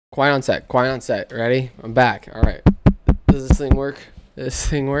Quiet on set. Quiet on set. Ready? I'm back. All right. Does this thing work? Does this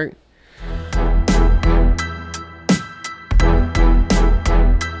thing work?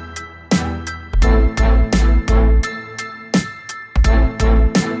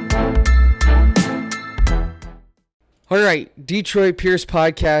 All right. Detroit Pierce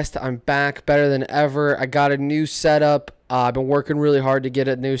podcast. I'm back better than ever. I got a new setup. I've been working really hard to get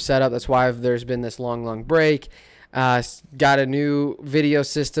a new setup. That's why there's been this long break. Got a new video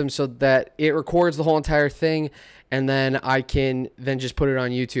system so that it records the whole entire thing, and then I can then just put it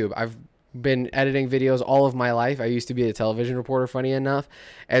on YouTube. I've been editing videos all of my life. I used to be a television reporter, funny enough,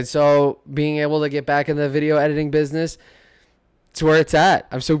 and so being able to get back in the video editing business, it's where it's at.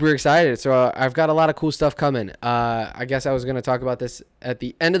 I'm super excited. So I've got a lot of cool stuff coming. I guess I was going to talk about this at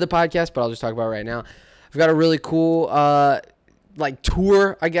the end of the podcast, but I'll just talk about it right now. I've got a really cool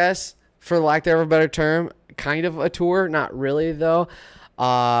tour, I guess, for lack of a better term. Kind of a tour, not really though.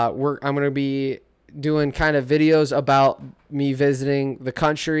 I'm going to be doing kind of videos about me visiting the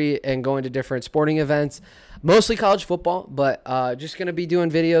country and going to different sporting events, mostly college football, but just going to be doing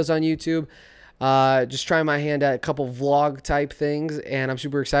videos on YouTube. Just trying my hand at a couple vlog type things, and I'm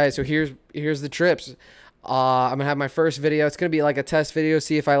super excited. So here's the trips. I'm gonna have my first video. It's gonna be like a test video,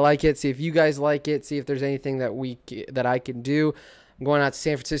 see if I like it, see if you guys like it, see if there's anything that I can do. I'm going out to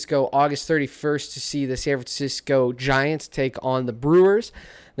San Francisco August 31st to see the San Francisco Giants take on the Brewers.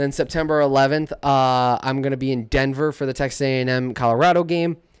 Then September 11th, I'm going to be in Denver for the Texas A&M Colorado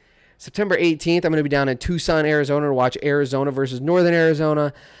game. September 18th, I'm going to be down in Tucson, Arizona to watch Arizona versus Northern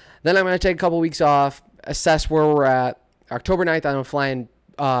Arizona. Then I'm going to take a couple weeks off, assess where we're at. October 9th, I'm flying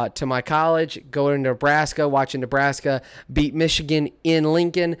to my college, go to Nebraska, watching Nebraska beat Michigan in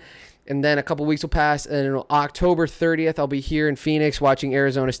Lincoln. And then a couple weeks will pass, and on October 30th, I'll be here in Phoenix watching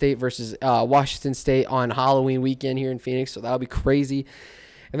Arizona State versus Washington State on Halloween weekend here in Phoenix, so that'll be crazy.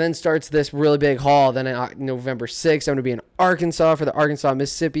 And then starts this really big haul. Then on November 6th, I'm going to be in Arkansas for the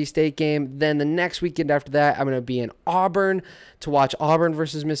Arkansas-Mississippi State game. Then the next weekend after that, I'm going to be in Auburn to watch Auburn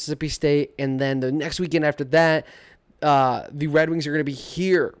versus Mississippi State. And then the next weekend after that, the Red Wings are going to be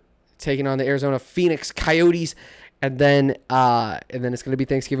here taking on the Arizona Phoenix Coyotes. And then it's going to be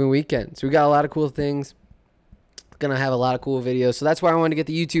Thanksgiving weekend. So we got a lot of cool things. Going to have a lot of cool videos. So that's why I wanted to get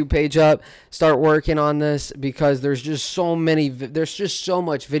the YouTube page up, start working on this, because there's just so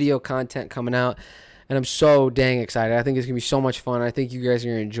much video content coming out. And I'm so dang excited. I think it's going to be so much fun. I think you guys are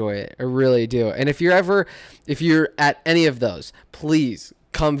going to enjoy it. I really do. And if you're at any of those, please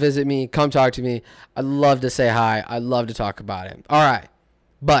come visit me. Come talk to me. I'd love to say hi. I'd love to talk about it. All right.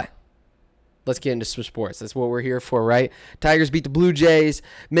 But let's get into some sports. That's what we're here for, right? Tigers beat the Blue Jays.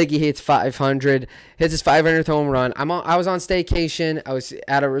 Miggy hits 500. Hits his 500th home run. I was on staycation. I was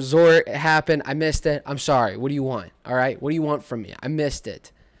at a resort. It happened. I missed it. I'm sorry. What do you want? All right? What do you want from me? I missed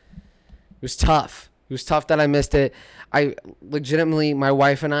it. It was tough. It was tough that I missed it. I legitimately, my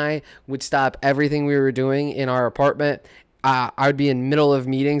wife and I would stop everything we were doing in our apartment. I would be in middle of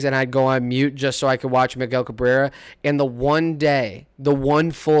meetings and I'd go on mute just so I could watch Miguel Cabrera. And the one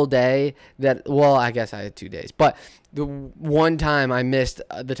full day I guess I had 2 days, but the one time I missed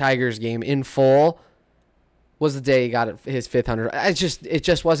the Tigers game in full was the day he got his 500. It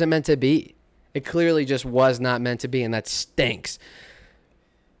just wasn't meant to be. It clearly just was not meant to be, and that stinks.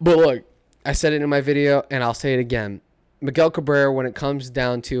 But look, I said it in my video and I'll say it again. Miguel Cabrera, when it comes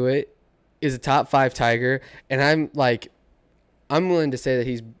down to it, is a top 5 Tiger, and I'm willing to say that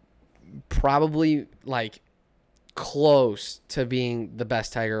he's probably close to being the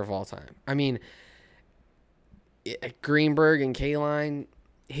best Tiger of all time. I mean, Greenberg and Kaline,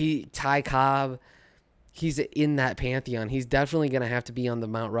 Ty Cobb, he's in that pantheon. He's definitely going to have to be on the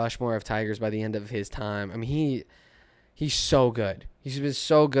Mount Rushmore of Tigers by the end of his time. I mean, he's so good. He's been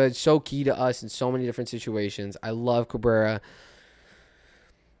so good, so key to us in so many different situations. I love Cabrera.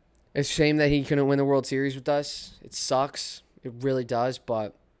 It's a shame that he couldn't win the World Series with us. It sucks. It really does,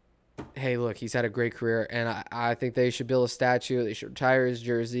 but hey, look, he's had a great career, and I think they should build a statue. They should retire his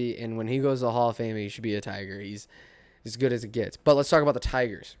jersey, and when he goes to the Hall of Fame, he should be a Tiger. He's as good as it gets. But let's talk about the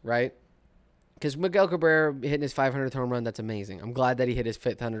Tigers, right? Because Miguel Cabrera hitting his 500th home run, that's amazing. I'm glad that he hit his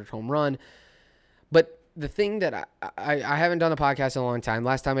 500th home run. But the thing that I haven't done a podcast in a long time.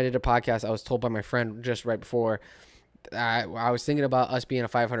 Last time I did a podcast, I was told by my friend just right before, I was thinking about us being a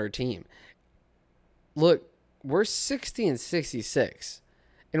 500 team. Look, we're 60 and 66,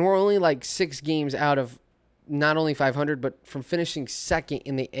 and we're only 6 games out of not only 500, but from finishing second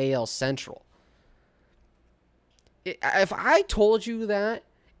in the AL Central. If I told you that,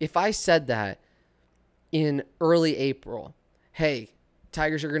 if I said that in early April, hey,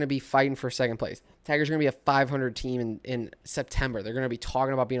 Tigers are going to be fighting for second place. Tigers are going to be a 500 team in September. They're going to be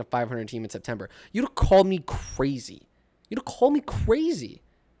talking about being a 500 team in September. You'd have called me crazy. You'd have called me crazy.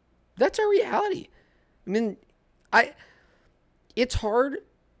 That's our reality. I mean, it's hard.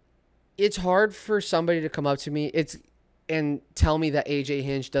 It's hard for somebody to come up to me and tell me that AJ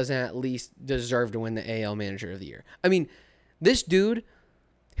Hinch doesn't at least deserve to win the AL Manager of the Year. I mean, this dude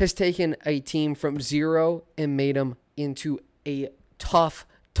has taken a team from zero and made them into a tough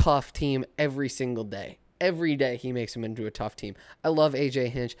team every single day. Every day he makes them into a tough team. I love AJ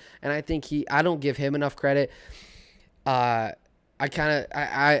Hinch, and I think I don't give him enough credit. We don't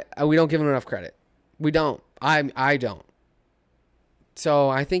give him enough credit. We don't. I don't. So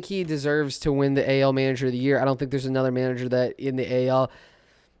I think he deserves to win the AL Manager of the Year. I don't think there's another manager that in the AL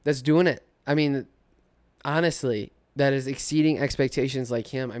that's doing it. I mean, honestly, that is exceeding expectations like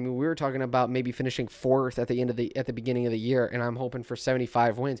him. I mean, we were talking about maybe finishing fourth at the beginning of the year, and I'm hoping for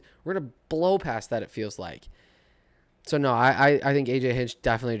 75 wins. We're gonna blow past that, it feels like. So no, I think AJ Hinch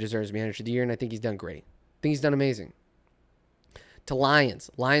definitely deserves Manager of the Year, and I think he's done great. I think he's done amazing. To Lions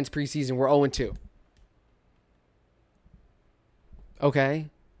preseason, we're 0-2. Okay,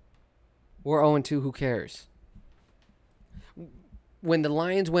 we're 0-2. Who cares? When the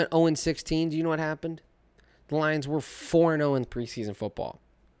Lions went 0-16, do you know what happened? The Lions were 4-0 in preseason football.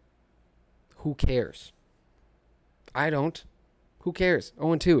 Who cares? I don't. Who cares?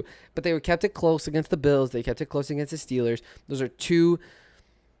 0-2. But they kept it close against the Bills. They kept it close against the Steelers. Those are two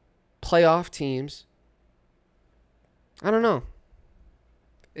playoff teams. I don't know.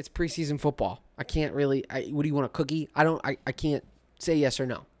 It's preseason football. I can't really. What do you want, a cookie? I can't say yes or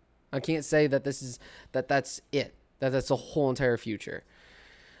no. I can't say that that's it. That's the whole entire future.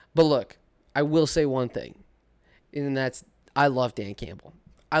 But look, I will say one thing, and that's I love Dan Campbell.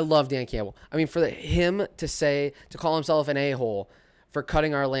 I love Dan Campbell. I mean, for him to call himself an a-hole for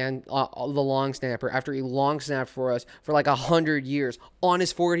cutting our land, the long snapper after he long snapped for us for like 100 years on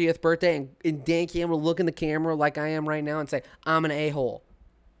his 40th birthday, and Dan Campbell look in the camera like I am right now and say, I'm an a-hole.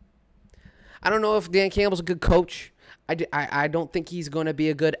 I don't know if Dan Campbell's a good coach. I don't think he's going to be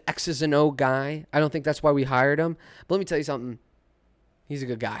a good X's and O guy. I don't think that's why we hired him. But let me tell you something. He's a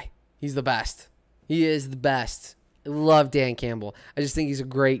good guy. He's the best. He is the best. I love Dan Campbell. I just think he's a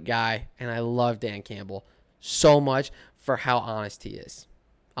great guy, and I love Dan Campbell so much for how honest he is.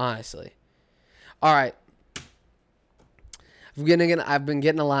 Honestly. All right. I've been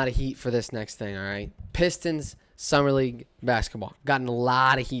getting a lot of heat for this next thing, all right? Pistons Summer League basketball. Gotten a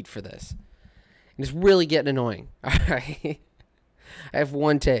lot of heat for this. And it's really getting annoying. All right. I have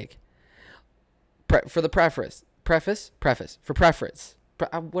one take. For preference.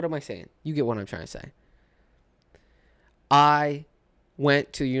 What am I saying? You get what I'm trying to say. I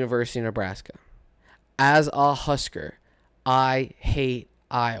went to the University of Nebraska. As a Husker, I hate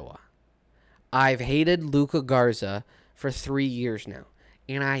Iowa. I've hated Luka Garza for 3 years now.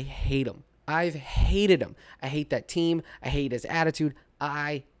 And I hate him. I've hated him. I hate that team. I hate his attitude.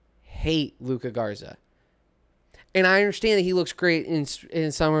 I hate Luka Garza. And I understand that he looks great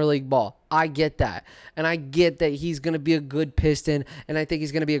in Summer League ball. I get that. And I get that he's going to be a good Piston, and I think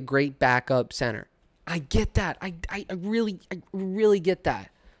he's going to be a great backup center. I get that. I really get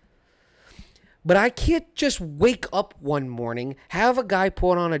that. But I can't just wake up one morning, have a guy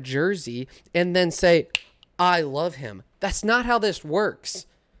put on a jersey, and then say, I love him. That's not how this works.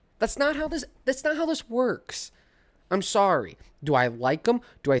 That's not how this works. I'm sorry. Do I like him?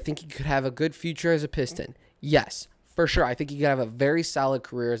 Do I think he could have a good future as a Piston? Yes, for sure. I think he could have a very solid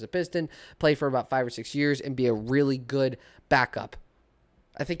career as a Piston, play for about 5 or 6 years, and be a really good backup.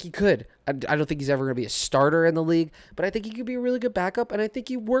 I think he could. I don't think he's ever going to be a starter in the league, but I think he could be a really good backup, and I think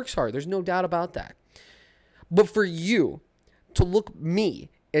he works hard. There's no doubt about that. But for you to look me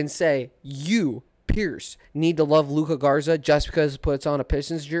and say, you, Pierce, need to love Luka Garza just because he puts on a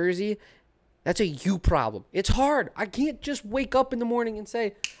Pistons jersey, that's a you problem. It's hard. I can't just wake up in the morning and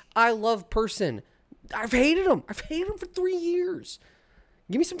say, I love person. I've hated him. I've hated him for 3 years.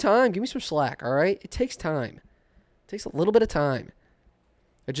 Give me some time. Give me some slack, all right? It takes time. It takes a little bit of time.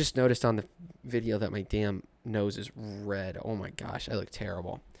 I just noticed on the video that my damn nose is red. Oh, my gosh. I look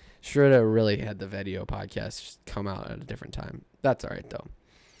terrible. Should have really had the video podcast just come out at a different time. That's all right, though.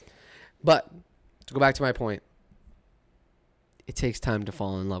 But to go back to my point, it takes time to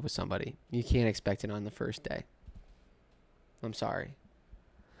fall in love with somebody. You can't expect it on the first day. I'm sorry.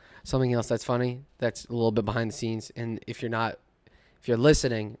 Something else that's funny, that's a little bit behind the scenes, and if you're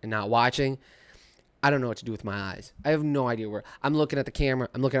listening and not watching, I don't know what to do with my eyes. I have no idea where. I'm looking at the camera.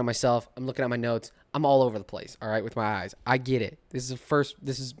 I'm looking at myself. I'm looking at my notes. I'm all over the place, all right, with my eyes. I get it. This is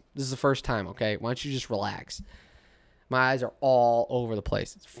the first time, okay? Why don't you just relax? My eyes are all over the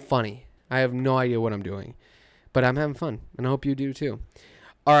place. It's funny. I have no idea what I'm doing, but I'm having fun, and I hope you do too.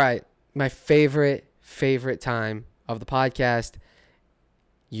 All right, my favorite time of the podcast,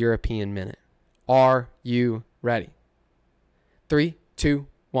 European Minute. Are you ready? 3, 2,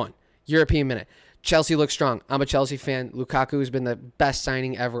 1. European Minute. Chelsea looks strong. I'm a Chelsea fan. Lukaku has been the best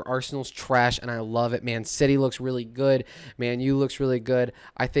signing ever. Arsenal's trash, and I love it. Man City looks really good. Man U looks really good.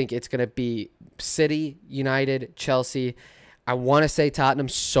 I think it's going to be City, United, Chelsea. I want to say Tottenham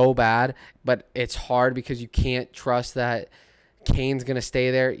so bad, but it's hard because you can't trust that Kane's going to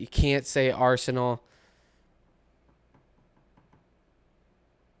stay there. You can't say Arsenal.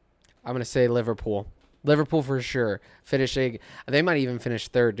 I'm going to say Liverpool. Liverpool for sure. Finishing, they might even finish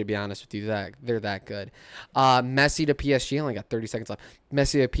third, to be honest with you. They're that good. Messi to PSG. I only got 30 seconds left.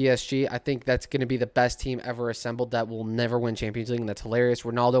 Messi to PSG. I think that's going to be the best team ever assembled that will never win Champions League, and that's hilarious.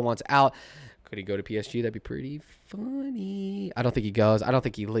 Ronaldo wants out. Could he go to PSG? That'd be pretty funny. I don't think he goes. I don't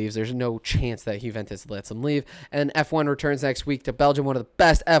think he leaves. There's no chance that Juventus lets him leave. And F1 returns next week to Belgium, one of the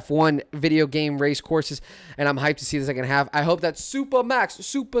best F1 video game race courses. And I'm hyped to see the second half. I hope that Super Max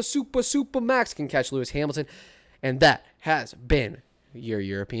can catch Lewis Hamilton. And that has been your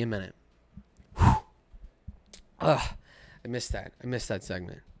European Minute. Whew. Ugh, I missed that. I missed that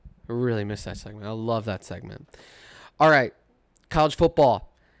segment. I really missed that segment. I love that segment. All right, college football.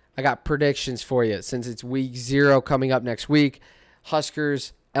 I got predictions for you since it's week 0 coming up next week.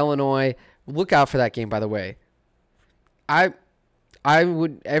 Huskers, Illinois. Look out for that game, by the way.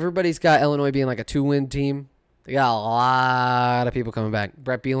 Everybody's got Illinois being like a 2-win team. They got a lot of people coming back.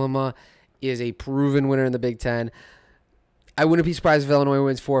 Brett Bielema is a proven winner in the Big Ten. I wouldn't be surprised if Illinois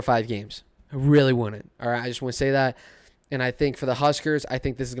wins 4 or 5 games. I really wouldn't. All right, I just want to say that. And I think for the Huskers, I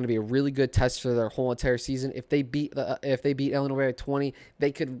think this is going to be a really good test for their whole entire season. If they beat Illinois by 20,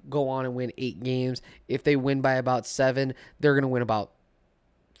 they could go on and win 8 games. If they win by about 7, they're going to win about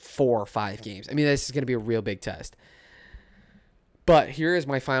 4 or 5 games. I mean, this is going to be a real big test. But here is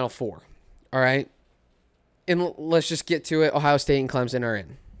my final 4. All right? And let's just get to it. Ohio State and Clemson are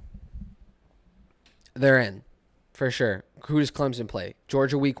in. They're in, for sure. Who does Clemson play?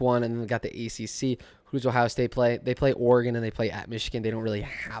 Georgia week 1, and then they got the ACC. Who does Ohio State play? They play Oregon, and they play at Michigan. They don't really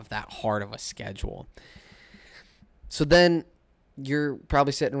have that hard of a schedule. So then you're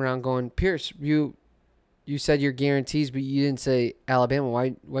probably sitting around going, Pierce, you said your guarantees, but you didn't say Alabama. Why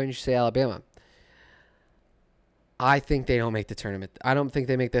didn't you say Alabama? I think they don't make the tournament. I don't think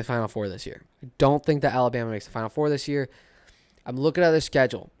they make the Final Four this year. I don't think that Alabama makes the Final Four this year. I'm looking at their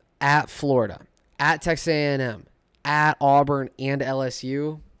schedule. At Florida, at Texas A&M, at Auburn, and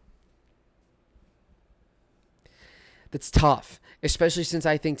LSU. That's tough, especially since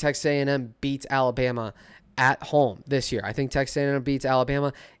I think Texas A&M beats Alabama at home this year. I think Texas A&M beats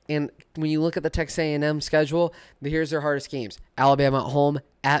Alabama, and when you look at the Texas A&M schedule, here's their hardest games: Alabama at home,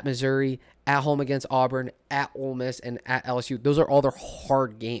 at Missouri, at home against Auburn, at Ole Miss, and at LSU. Those are all their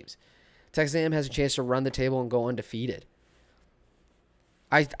hard games. Texas A&M has a chance to run the table and go undefeated.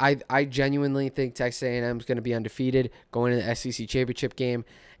 I genuinely think Texas A&M is going to be undefeated going into the SEC championship game,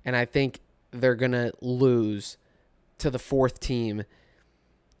 and I think they're going to lose to the 4th team,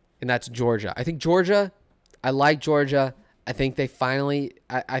 and that's Georgia. I think Georgia, I like Georgia. I think they finally,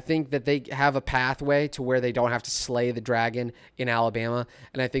 I think that they have a pathway to where they don't have to slay the dragon in Alabama,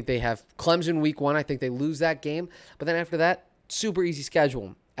 and I think they have Clemson week 1. I think they lose that game, but then after that, super easy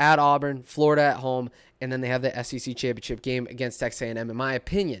schedule. At Auburn, Florida at home, and then they have the SEC championship game against Texas A&M, in my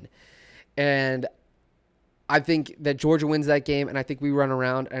opinion. And I think that Georgia wins that game, and I think we run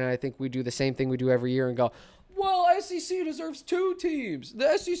around, and I think we do the same thing we do every year and go, well, SEC deserves 2 teams.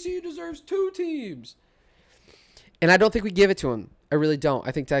 The SEC deserves 2 teams. And I don't think we give it to them. I really don't.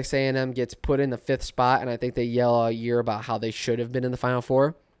 I think Texas A&M gets put in the 5th spot, and I think they yell all year about how they should have been in the Final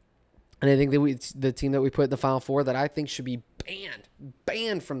Four. And I think that the team that we put in the Final Four that I think should be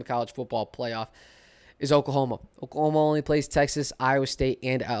banned from the college football playoff is Oklahoma. Oklahoma only plays Texas, Iowa State,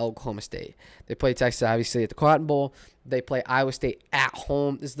 and at Oklahoma State. They play Texas, obviously, at the Cotton Bowl. They play Iowa State at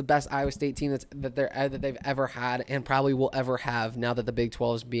home. This is the best Iowa State team that they've ever had and probably will ever have now that the Big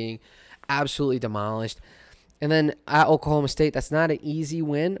 12 is being absolutely demolished. And then at Oklahoma State, that's not an easy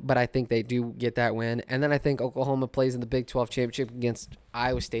win, but I think they do get that win. And then I think Oklahoma plays in the Big 12 championship against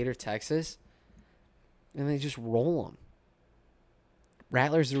Iowa State or Texas, and they just roll them.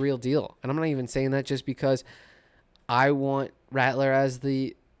 Rattler's the real deal. And I'm not even saying that just because I want Rattler as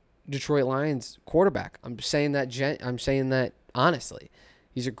the Detroit Lions quarterback. I'm saying that honestly.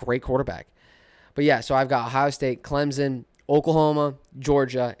 He's a great quarterback. But yeah, so I've got Ohio State, Clemson, Oklahoma,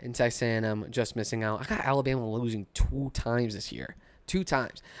 Georgia, and Texas A&M just missing out. I got Alabama losing 2 times this year. 2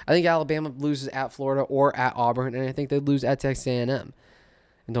 times. I think Alabama loses at Florida or at Auburn, and I think they lose at Texas A&M. And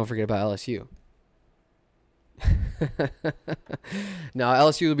don't forget about LSU. No,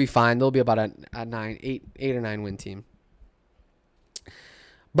 LSU will be fine. They'll be about a 8 or 9 win team.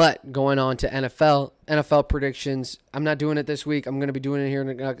 But going on to NFL predictions. I'm not doing it this week. I'm going to be doing it here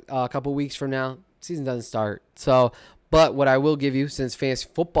in a couple weeks from now. Season doesn't start. But what I will give you, since fantasy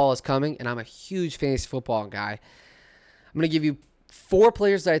football is coming, and I'm a huge fantasy football guy, I'm going to give you 4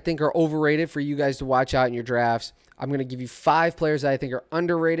 players that I think are overrated for you guys to watch out in your drafts. I'm going to give you 5 players that I think are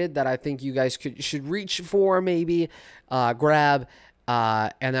underrated that I think you guys should reach for, maybe grab.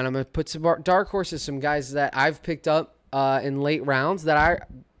 And then I'm going to put some dark horses, some guys that I've picked up in late rounds that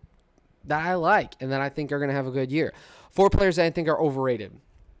I like and that I think are going to have a good year. 4 players that I think are overrated.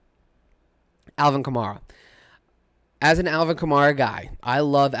 Alvin Kamara. As an Alvin Kamara guy, I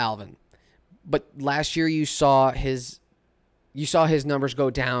love Alvin. But last year you saw his numbers go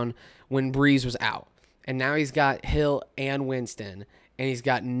down when Breeze was out. And now he's got Hill and Winston, and he's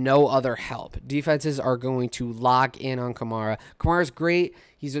got no other help. Defenses are going to lock in on Kamara. Kamara's great.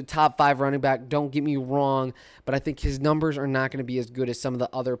 He's a top 5 running back. Don't get me wrong, but I think his numbers are not going to be as good as some of the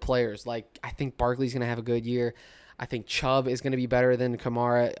other players. Like, I think Barkley's going to have a good year. I think Chubb is going to be better than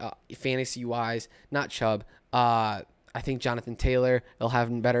Kamara fantasy-wise. Not Chubb. I think Jonathan Taylor will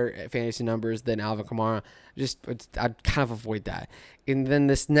have better fantasy numbers than Alvin Kamara. I'd kind of avoid that. And then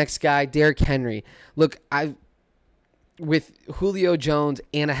this next guy, Derrick Henry. Look, with Julio Jones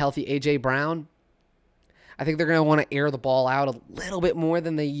and a healthy A.J. Brown, I think they're going to want to air the ball out a little bit more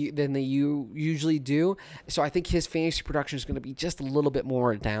than they usually do. So I think his fantasy production is going to be just a little bit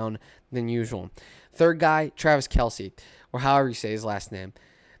more down than usual. Third guy, Travis Kelce, or however you say his last name.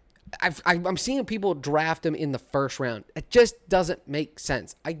 I'm seeing people draft him in the first round. It just doesn't make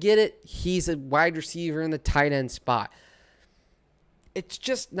sense. I get it. He's a wide receiver in the tight end spot. It's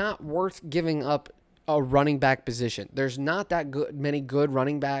just not worth giving up a running back position. There's not that many good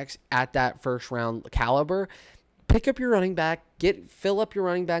running backs at that first round caliber. Pick up your running back, fill up your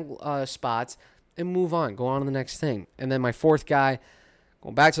running back spots, and move on. Go on to the next thing. And then my 4th guy,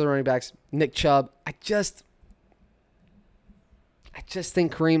 going back to the running backs, Nick Chubb. I just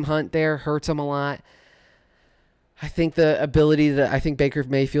think Kareem Hunt there hurts him a lot. I think the ability I think Baker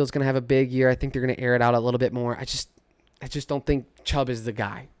Mayfield's going to have a big year. I think they're going to air it out a little bit more. I just don't think Chubb is the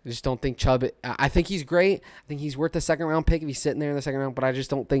guy. I just don't think Chubb. I think he's great. I think he's worth the 2nd round pick if he's sitting there in the 2nd round, but I just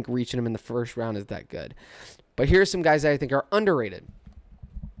don't think reaching him in the 1st round is that good. But here's some guys that I think are underrated.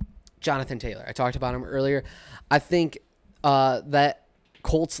 Jonathan Taylor. I talked about him earlier. I think that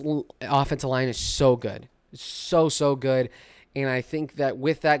Colts offensive line is so good. So good. And I think that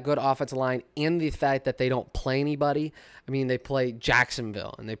with that good offensive line and the fact that they don't play anybody, I mean, they play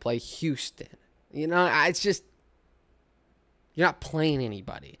Jacksonville and they play Houston. You know, it's just, you're not playing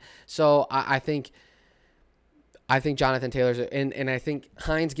anybody. So I think Jonathan Taylor's, and I think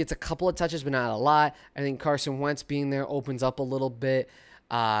Hines gets a couple of touches, but not a lot. I think Carson Wentz being there opens up a little bit,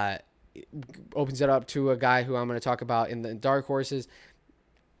 opens it up to a guy who I'm going to talk about in the dark horses.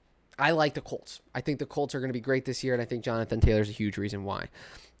 I like the Colts. I think the Colts are going to be great this year, and I think Jonathan Taylor's a huge reason why.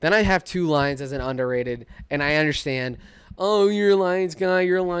 Then I have 2 Lions as an underrated, and I understand, oh, you're a Lions guy,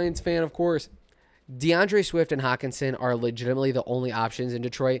 you're a Lions fan, of course. DeAndre Swift and Hawkinson are legitimately the only options in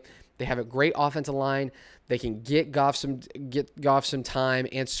Detroit. They have a great offensive line. They can get Goff some time,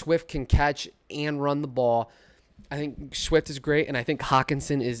 and Swift can catch and run the ball. I think Swift is great, and I think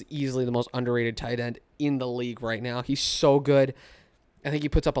Hawkinson is easily the most underrated tight end in the league right now. He's so good. I think he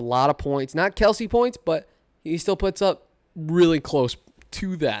puts up a lot of points. Not Kelsey points, but he still puts up really close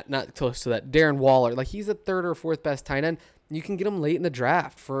to that. Not close to that. Darren Waller. Like, he's the 3rd or 4th best tight end. You can get him late in the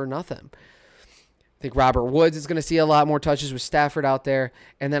draft for nothing. I think Robert Woods is going to see a lot more touches with Stafford out there.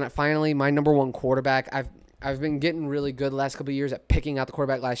 And then finally, my number 1 quarterback. I've been getting really good the last couple of years at picking out the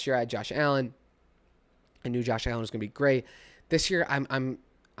quarterback. Last year I had Josh Allen. I knew Josh Allen was going to be great. This year I'm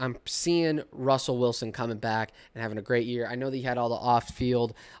seeing Russell Wilson coming back and having a great year. I know that he had all the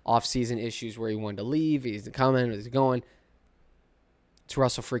off-season issues where he wanted to leave. He's coming, he's going. It's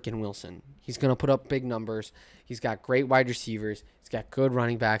Russell freaking Wilson. He's going to put up big numbers. He's got great wide receivers. He's got good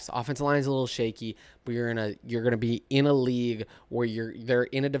running backs. The offensive line is a little shaky, but you're going to be in a league where they're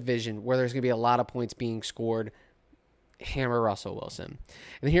in a division where there's going to be a lot of points being scored. Hammer Russell Wilson.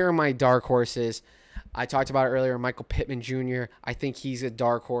 And here are my dark horses. I talked about it earlier, Michael Pittman Jr. I think he's a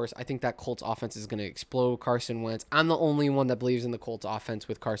dark horse. I think that Colts offense is going to explode Carson Wentz. I'm the only one that believes in the Colts offense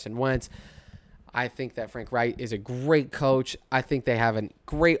with Carson Wentz. I think that Frank Reich is a great coach. I think they have a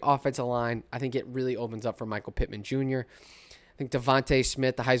great offensive line. I think it really opens up for Michael Pittman Jr. I think Devontae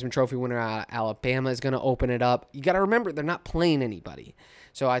Smith, the Heisman Trophy winner out of Alabama, is going to open it up. You got to remember, they're not playing anybody.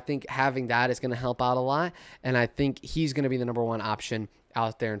 So I think having that is going to help out a lot. And I think he's going to be the number one option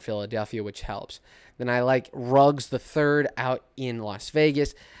out there in Philadelphia, which helps. Then I like Ruggs the third out in Las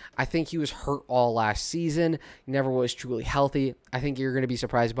Vegas. I think he was hurt all last season. He never was truly healthy. I think you're going to be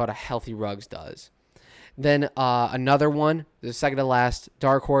surprised about how healthy Ruggs does. Then another one, the second to last,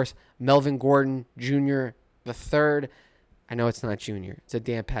 dark horse, Melvin Gordon Jr. the third. I know it's not junior. It's a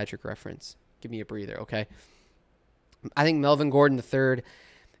Dan Patrick reference. Give me a breather, okay? I think Melvin Gordon the third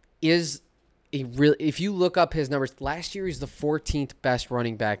is a real. If you look up his numbers, last year he's the 14th best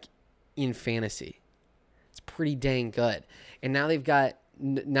running back in fantasy. It's pretty dang good. And now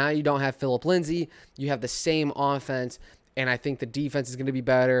now you don't have Phillip Lindsay. You have the same offense. And I think the defense is going to be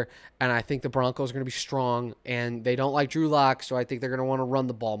better. And I think the Broncos are going to be strong. And they don't like Drew Lock, so I think they're going to want to run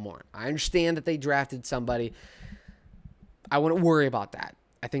the ball more. I understand that they drafted somebody. I wouldn't worry about that.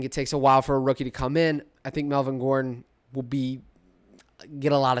 I think it takes a while for a rookie to come in. I think Melvin Gordon will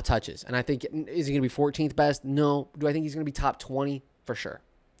get a lot of touches. And I think, is he going to be 14th best? No. Do I think he's going to be top 20? For sure.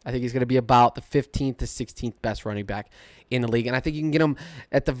 I think he's going to be about the 15th to 16th best running back in the league. And I think you can get him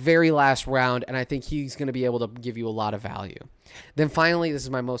at the very last round, and I think he's going to be able to give you a lot of value. Then finally, this is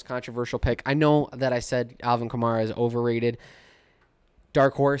my most controversial pick. I know that I said Alvin Kamara is overrated.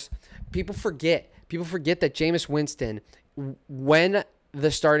 Dark horse. People forget that Jameis Winston, when the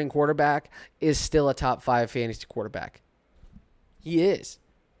starting quarterback, is still a top 5 fantasy quarterback. He is.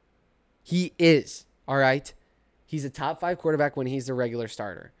 All right? He's a top 5 quarterback when he's the regular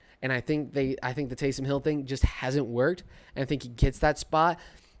starter. And I think the Taysom Hill thing just hasn't worked. And I think he gets that spot.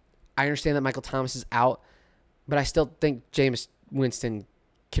 I understand that Michael Thomas is out, but I still think Jameis Winston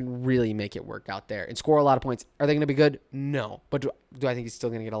can really make it work out there and score a lot of points. Are they going to be good? No. But do I think he's still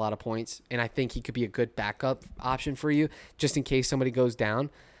going to get a lot of points? And I think he could be a good backup option for you just in case somebody goes down.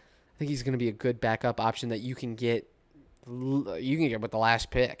 I think he's going to be a good backup option that you can get with the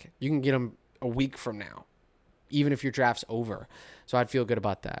last pick. You can get him a week from now, even if your draft's over. So I'd feel good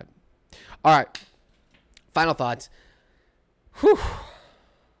about that. All right. Final thoughts. Whew.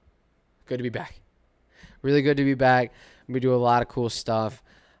 Good to be back. Really good to be back. I'm going to do a lot of cool stuff.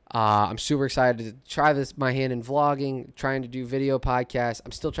 I'm super excited to try my hand in vlogging, trying to do video podcasts.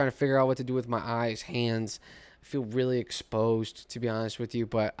 I'm still trying to figure out what to do with my eyes, hands. I feel really exposed, to be honest with you,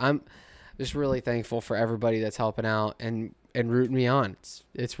 but I'm just really thankful for everybody that's helping out and rooting me on.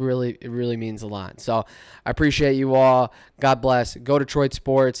 It really means a lot. So I appreciate you all. God bless. Go to Detroit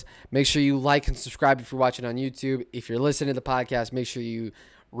Sports. Make sure you like and subscribe if you're watching on YouTube. If you're listening to the podcast, make sure you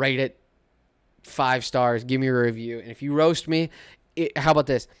rate it 5 stars. Give me a review. And if you roast me, how about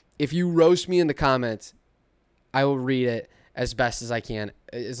this? If you roast me in the comments, I will read it as best as I can,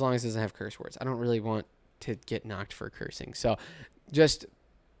 as long as it doesn't have curse words. I don't really want to get knocked for cursing. So just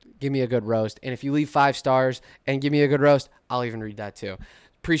give me a good roast. And if you leave 5 stars and give me a good roast, I'll even read that too.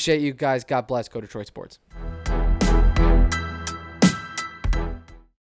 Appreciate you guys. God bless. Go Detroit Sports.